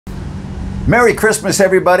Merry Christmas,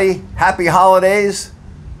 everybody. Happy holidays.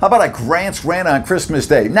 How about a Grant's Rant on Christmas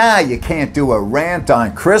Day? Nah, you can't do a rant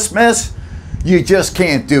on Christmas. You just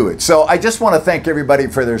can't do it. So I just want to thank everybody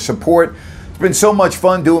for their support. It's been so much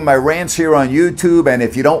fun doing my rants here on YouTube. And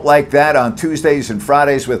if you don't like that, on Tuesdays and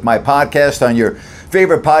Fridays with my podcast on your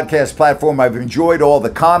favorite podcast platform, I've enjoyed all the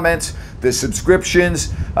comments, the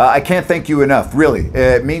subscriptions. I can't thank you enough, really.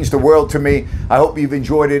 It means the world to me. I hope you've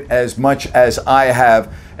enjoyed it as much as I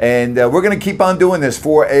have. And we're going to keep on doing this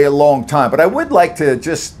for a long time. But I would like to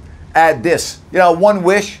just add this, one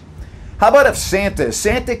wish. How about if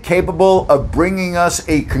Santa capable of bringing us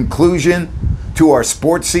a conclusion to our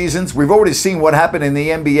sports seasons? We've already seen what happened in the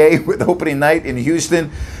NBA with opening night in Houston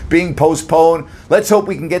being postponed. Let's hope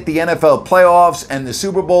we can get the NFL playoffs and the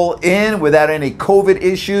Super Bowl in without any COVID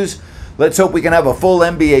issues. Let's hope we can have a full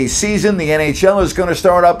NBA season. The NHL is going to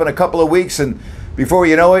start up in a couple of weeks, and before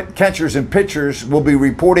you know it, catchers and pitchers will be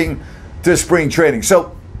reporting to spring training.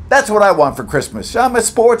 So that's what I want for Christmas. I'm a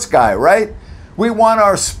sports guy, right? We want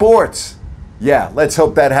our sports. Yeah, let's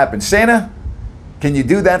hope that happens. Santa, can you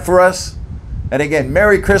do that for us? And again,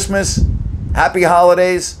 Merry Christmas, Happy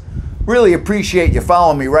Holidays. Really appreciate you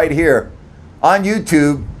following me right here on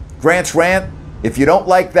YouTube, Grant's Rant. If you don't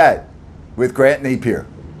like that, with Grant Napier.